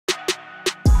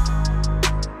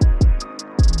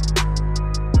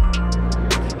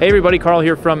Hey everybody, Carl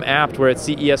here from Apt. We're at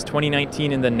CES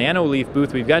 2019 in the nanoleaf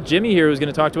booth. We've got Jimmy here who's going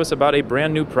to talk to us about a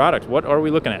brand new product. What are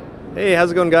we looking at? Hey,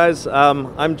 how's it going, guys?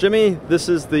 I'm Jimmy. This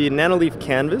is the nanoleaf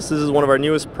canvas. This is one of our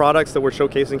newest products that we're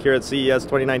showcasing here at CES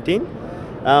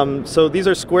 2019. So these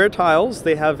are square tiles.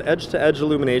 They have edge-to-edge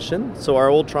illumination. So our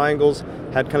old triangles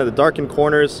had kind of the darkened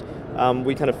corners.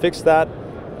 We kind of fixed that.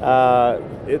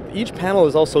 Each panel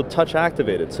is also touch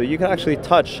activated, so you can actually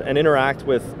touch and interact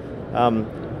with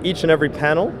each and every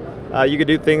panel. You could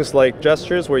do things like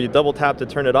gestures where you double tap to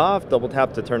turn it off, double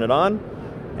tap to turn it on,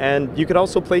 and you could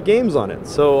also play games on it.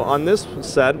 So on this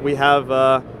set we have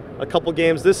a couple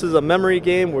games. This is a memory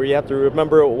game where you have to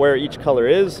remember where each color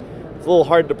is. It's a little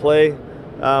hard to play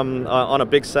on a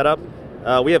big setup.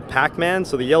 We have Pac-Man,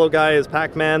 so the yellow guy is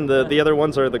Pac-Man, the other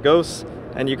ones are the ghosts,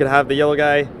 and you can have the yellow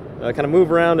guy kind of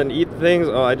move around and eat things.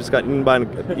 Oh, I just got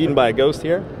eaten by a ghost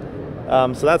here.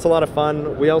 So that's a lot of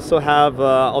fun. We also have,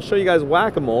 I'll show you guys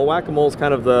Whack-A-Mole. Whack-A-Mole is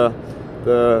kind of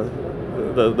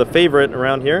the favorite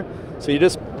around here. So you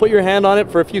just put your hand on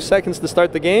it for a few seconds to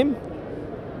start the game,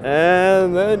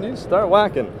 and then you start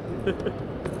whacking.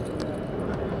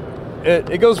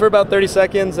 It goes for about 30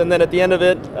 seconds, and then at the end of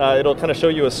it, it'll kind of show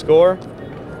you a score.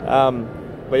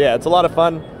 But yeah, it's a lot of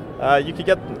fun. You could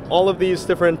get all of these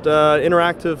different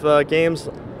interactive games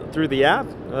through the app,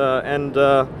 and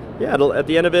yeah, at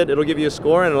the end of it, it'll give you a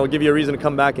score, and it'll give you a reason to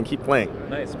come back and keep playing.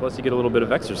 Nice. Plus you get a little bit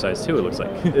of exercise too, it looks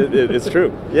like. It's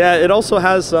true. Yeah, it also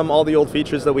has all the old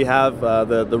features that we have,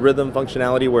 the rhythm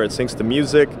functionality where it syncs to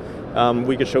music.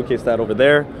 We could showcase that over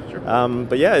there. Sure.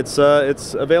 But yeah,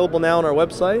 it's available now on our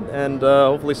website, and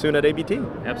hopefully soon at ABT.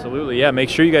 Absolutely, yeah. Make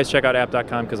sure you guys check out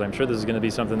app.com because I'm sure this is going to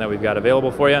be something that we've got available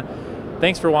for you.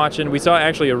 Thanks for watching. We saw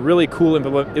actually a really cool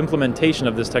implementation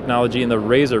of this technology in the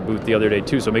Razer booth the other day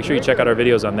too, so make sure you check out our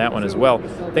videos on that one as well.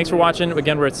 Thanks for watching.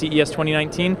 Again, we're at CES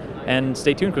 2019, and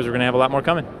stay tuned because we're going to have a lot more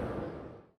coming.